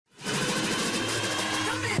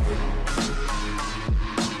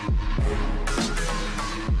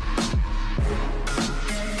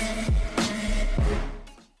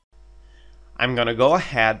I'm gonna go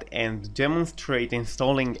ahead and demonstrate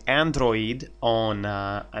installing Android on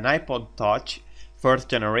an iPod Touch first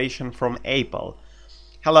generation from Apple.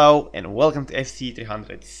 Hello and welcome to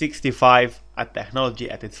FC365 at Technology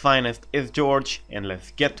at its finest. It's George and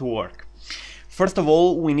let's get to work. First of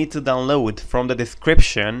all, we need to download from the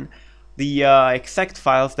description the exact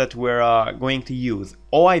files that we're going to use.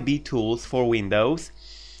 OIB tools for Windows,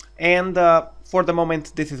 and for the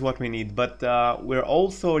moment this is what we need, but we'll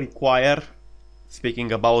also require,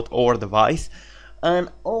 speaking about our device, an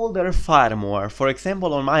older firmware. For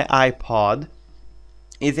example, on my iPod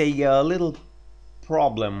is a little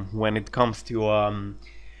problem when it comes to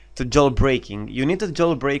jailbreaking. You need to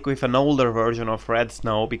jailbreak with an older version of Red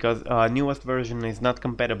Snow because newest version is not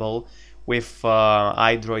compatible with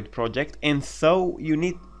iDroid project, and so you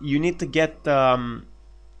need to get the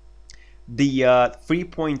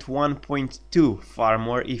 3.1.2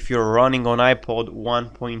 firmware if you're running on iPod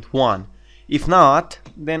 1.1. If not,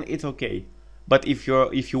 then it's okay. But if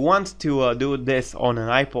you want to do this on an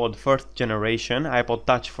iPod first generation, iPod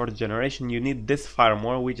Touch first generation, you need this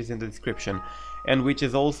firmware, which is in the description, and which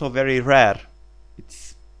is also very rare.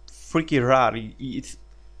 It's freaky rare.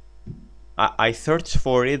 I searched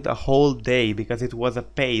for it a whole day because it was a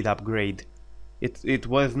paid upgrade. It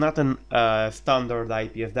was not an standard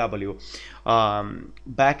IPSW.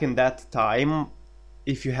 Back in that time,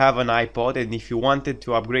 if you have an iPod and if you wanted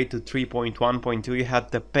to upgrade to 3.1.2, you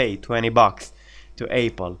had to pay $20 to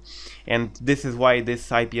Apple, and this is why this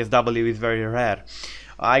IPSW is very rare.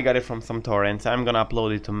 I got it from some torrents. I'm gonna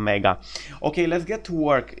upload it to Mega. Okay, let's get to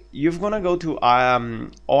work. You're gonna go to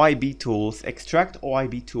OIB tools, extract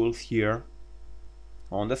OIB tools here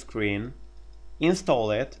on the screen, install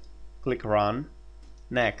it, click run,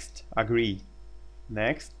 next, agree,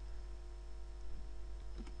 next.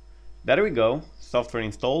 There we go, software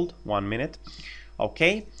installed, 1 minute.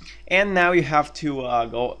 Okay, and now you have to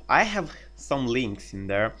go. I have some links in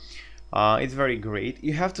there. It's very great.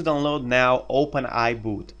 You have to download now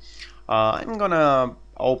OpeniBOOT. I'm gonna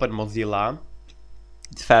open Mozilla.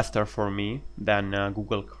 It's faster for me than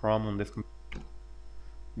Google Chrome on this computer.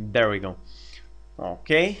 There we go.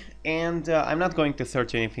 Okay, and I'm not going to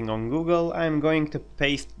search anything on Google. I'm going to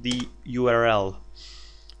paste the URL.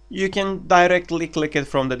 You can directly click it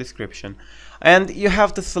from the description, and you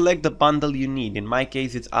have to select the bundle you need. In my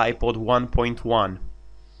case it's iPod 1.1,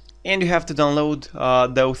 and you have to download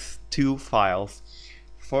those two files,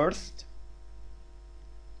 first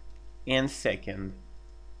and second.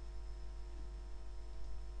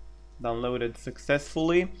 Downloaded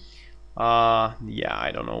successfully. Yeah,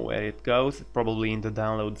 I don't know where it goes, probably in the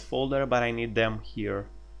downloads folder, but I need them here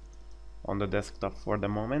on the desktop for the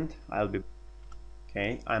moment. I'll be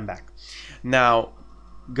okay. I'm back. Now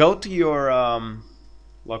go to your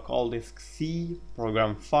local disk C,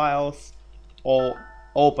 program files, or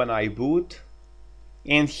OpeniBOOT,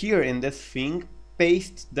 and here in this thing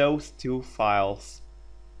paste those two files.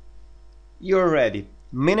 You're ready.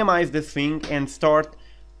 Minimize this thing and start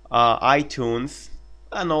iTunes,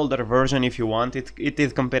 an older version if you want. It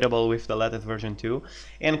is compatible with the latest version too,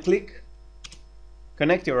 and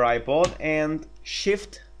connect your iPod and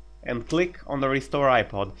shift and click on the restore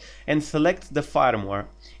iPod and select the firmware.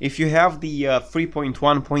 If you have the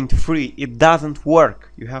 3.1.3, it doesn't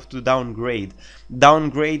work. You have to downgrade.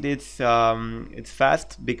 Downgrade, it's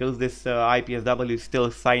fast because this IPSW is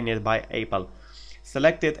still signed by Apple.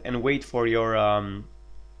 Select it and wait for your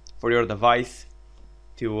device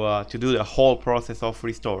to do the whole process of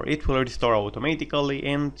restore. It will restore automatically,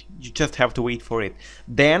 and you just have to wait for it.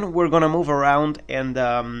 Then we're gonna move around and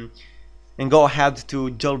go ahead to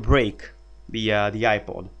jailbreak the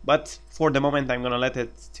iPod. But for the moment I'm gonna let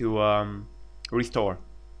it to restore.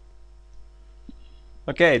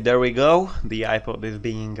 Okay, there we go. The iPod is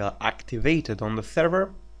being activated on the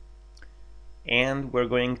server, and we're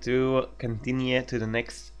going to continue to the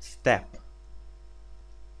next step.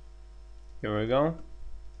 Here we go.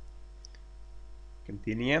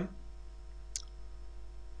 Continue,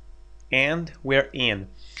 and we're in.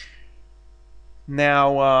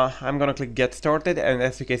 Now I'm gonna click get started, and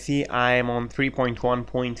as you can see I'm on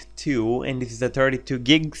 3.1.2, and this is a 32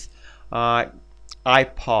 gigs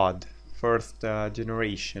iPod first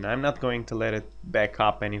generation. I'm not going to let it back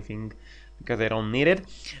up anything because I don't need it.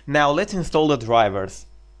 Now let's install the drivers.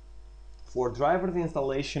 For drivers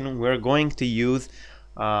installation we're going to use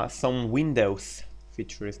some Windows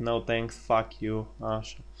features. No thanks, fuck you.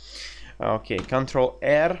 Okay, Control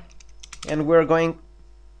R, and we're going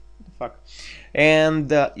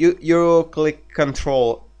and you click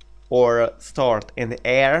Control or Start in the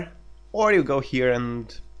air, or you go here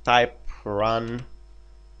and type run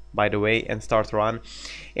by the way, and start run,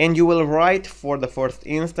 and you will write for the first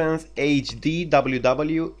instance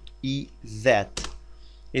hdwwez.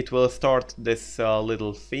 It will start this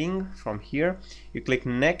little thing from here. You click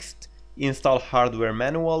next, install hardware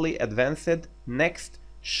manually, advanced, next,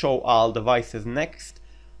 show all devices, next,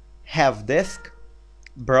 have disk,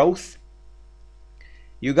 browse.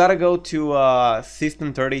 You gotta go to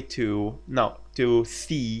System32, no, to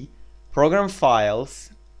C, program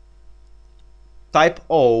files, type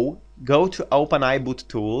O, go to OpeniBOOT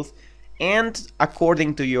tools, and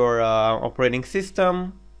according to your operating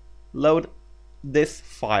system, load this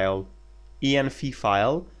file, env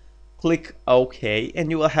file, click OK,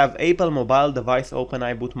 and you will have Apple mobile device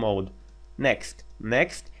OpeniBOOT mode. Next,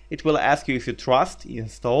 it will ask you if you trust,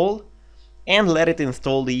 install, and let it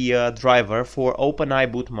install the driver for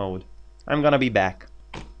OpeniBOOT mode. I'm gonna be back.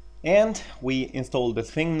 And we installed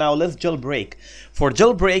this thing. Now let's jailbreak. For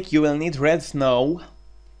jailbreak you will need Red Snow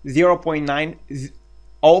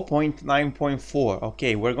 0.9.4.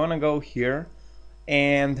 Okay, we're gonna go here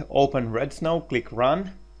and open Red Snow, click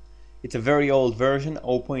run. It's a very old version,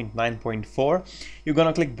 0.9.4. You're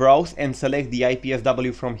gonna click browse and select the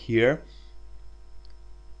IPSW from here.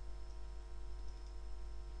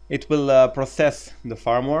 It will process the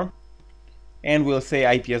firmware and will say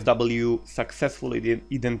IPSW successfully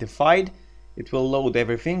identified. It will load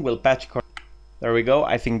everything, will patch. There we go.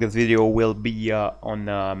 I think this video will be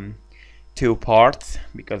on 2 parts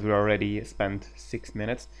because we already spent 6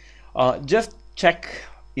 minutes. Just check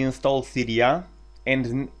install Cydia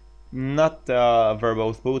and not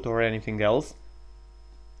verbose boot or anything else.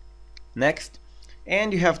 Next,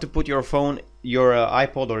 and you have to put your phone, your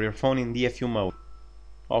iPod or your phone in DFU mode.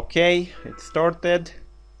 Okay, it started.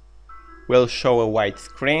 We'll show a white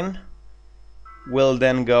screen. We'll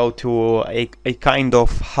then go to a kind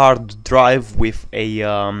of hard drive with a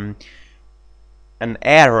an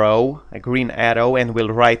arrow, a green arrow, and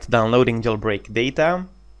we'll write downloading jailbreak data.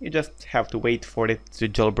 You just have to wait for it to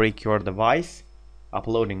jailbreak your device,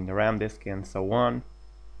 uploading the RAM disk and so on.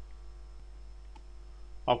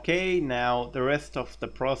 Okay, now the rest of the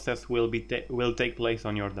process will take place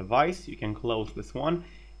on your device. You can close this one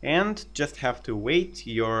and just have to wait.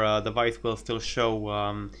 Your device will still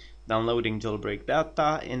show downloading jailbreak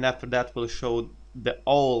data, and after that will show the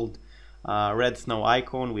old Red Snow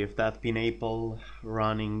icon with that pineapple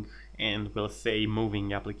running, and will say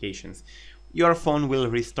moving applications. Your phone will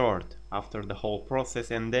restart after the whole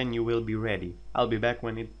process, and then you will be ready. I'll be back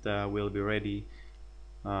when it will be ready,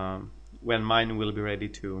 when mine will be ready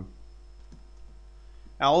too.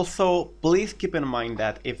 Also, please keep in mind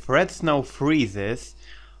that if Red Snow freezes,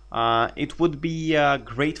 it would be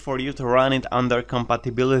great for you to run it under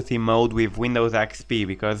compatibility mode with Windows XP,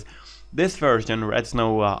 because this version, Red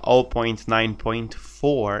Snow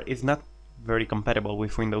 0.9.4, is not very compatible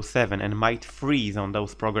with Windows 7 and might freeze on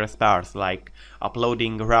those progress bars, like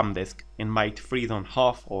uploading RAM disk, and might freeze on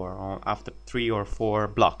half or after 3 or 4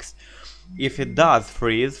 blocks. If it does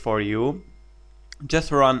freeze for you,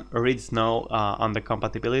 just run Red Snow on the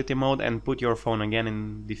compatibility mode and put your phone again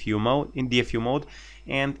in DFU mode,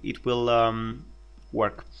 and it will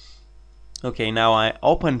work. Okay, now I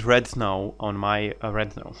opened Red Snow on my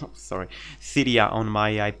Cydia on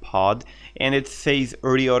my iPod, and it says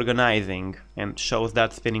reorganizing and shows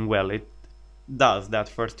that spinning well. It does that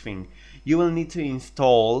first thing. You will need to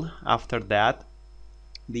install after that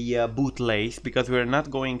the Bootlace, because we're not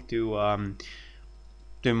going to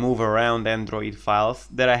move around Android files.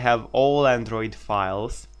 There I have all Android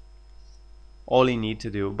files, all you need to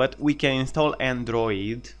do. But we can install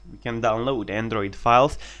Android, we can download Android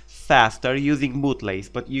files faster using Bootlace,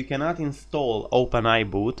 but you cannot install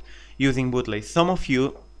OpeniBOOT using Bootlace. Some of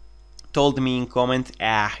you told me in comments,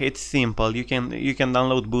 it's simple, you can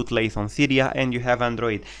download Bootlace on Cydia and you have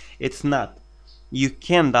Android. It's not. You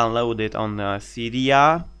can download it on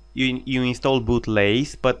Cydia, you install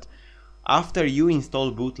Bootlace, but after you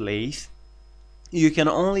install Bootlace, you can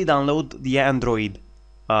only download the Android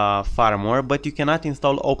firmware, but you cannot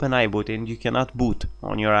install OpeniBOOT and you cannot boot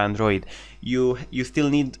on your Android. You still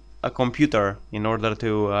need a computer in order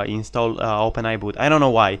to install OpeniBOOT. I don't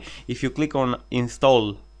know why. If you click on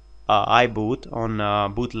install iBoot on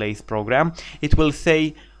Bootlace program, it will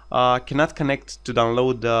say cannot connect to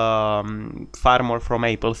download firmware from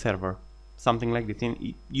Apple server, something like that.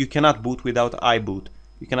 You cannot boot without iBoot.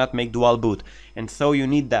 You cannot make dual boot, and so you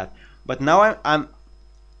need that. But now I'm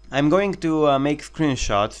going to make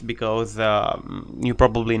screenshots, because you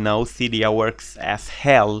probably know Cydia works as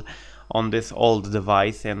hell on this old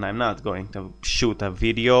device, and I'm not going to shoot a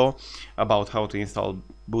video about how to install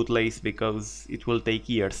Bootlace because it will take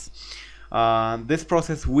years. This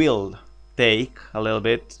process will take a little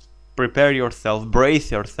bit. Prepare yourself, brace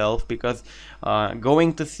yourself, because going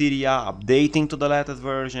to Cydia, updating to the latest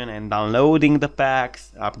version and downloading the packs,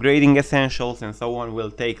 upgrading essentials and so on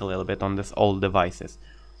will take a little bit on this old devices.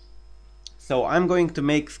 So I'm going to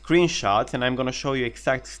make screenshots and I'm going to show you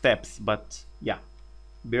exact steps, but yeah,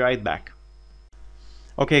 be right back.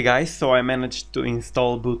 Okay guys, so I managed to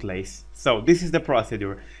install Bootlace. So this is the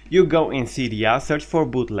procedure. You go in Cydia, search for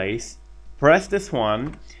Bootlace, press this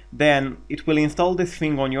one, then it will install this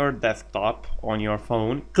thing on your desktop, on your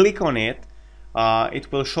phone, click on it,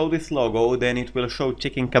 it will show this logo, then it will show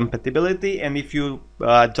checking compatibility, and if you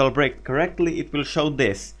jailbreak correctly, it will show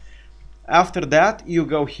this. After that, you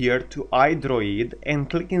go here to iDroid and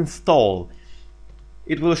click install.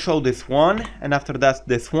 It will show this one, and after that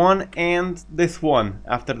this one, and this one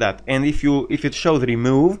after that. And if it shows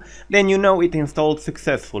remove, then you know it installed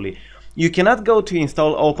successfully. You cannot go to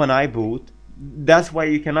install OpeniBOOT. That's why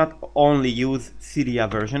you cannot only use Cydia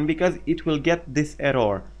version, because it will get this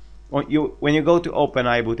error. When you go to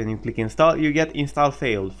OpeniBOOT and you click install, you get install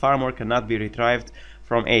failed. Firmware cannot be retrieved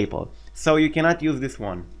from Apple. So you cannot use this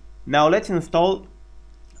one. Now let's install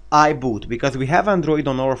iBoot, because we have Android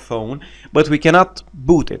on our phone, but we cannot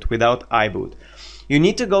boot it without iBoot. You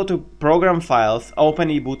need to go to Program Files,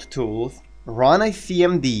 OpeniBOOT Tools, run a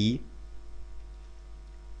CMD,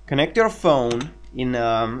 connect your phone in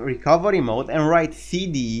recovery mode and write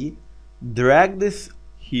CD, drag this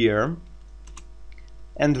here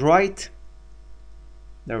and write,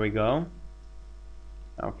 there we go,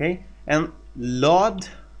 okay, and load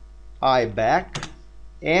iBack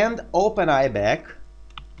and open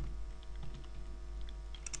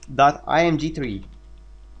iBack.img3.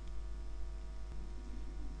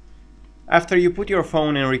 After you put your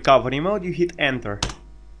phone in recovery mode, you hit enter.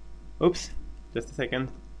 Oops, just a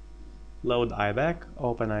second. Load iBack,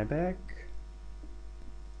 open iBack.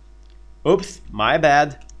 Oops, my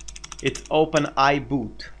bad. It's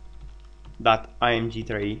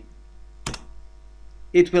OpeniBOOT.img3.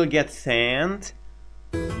 It will get sent.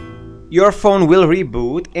 Your phone will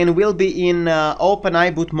reboot and will be in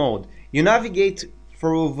OpeniBOOT mode. You navigate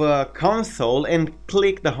through the console and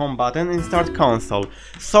click the home button and start console.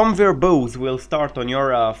 Some verbose will start on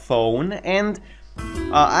your phone, and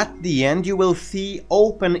at the end you will see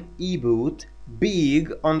OpeniBOOT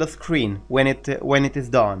big on the screen when it is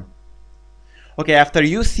done. Okay, after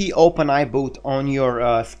you see OpeniBOOT on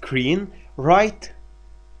your screen, write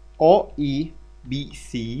oebc.exe,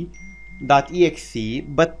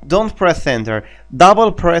 but don't press enter.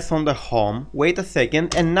 Double press on the home, wait a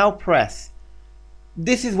second, and now press.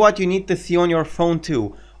 This is what you need to see on your phone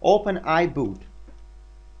too. OpeniBOOT.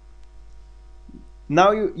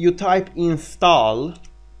 Now you type install,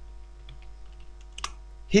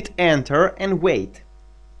 hit enter and wait.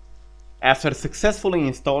 After successfully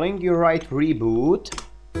installing, you write reboot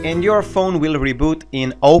and your phone will reboot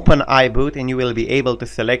in OpeniBOOT and you will be able to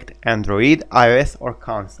select Android, iOS or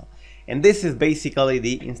console. And this is basically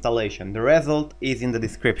the installation. The result is in the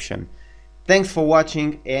description. Thanks for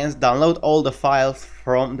watching and download all the files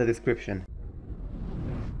from the description.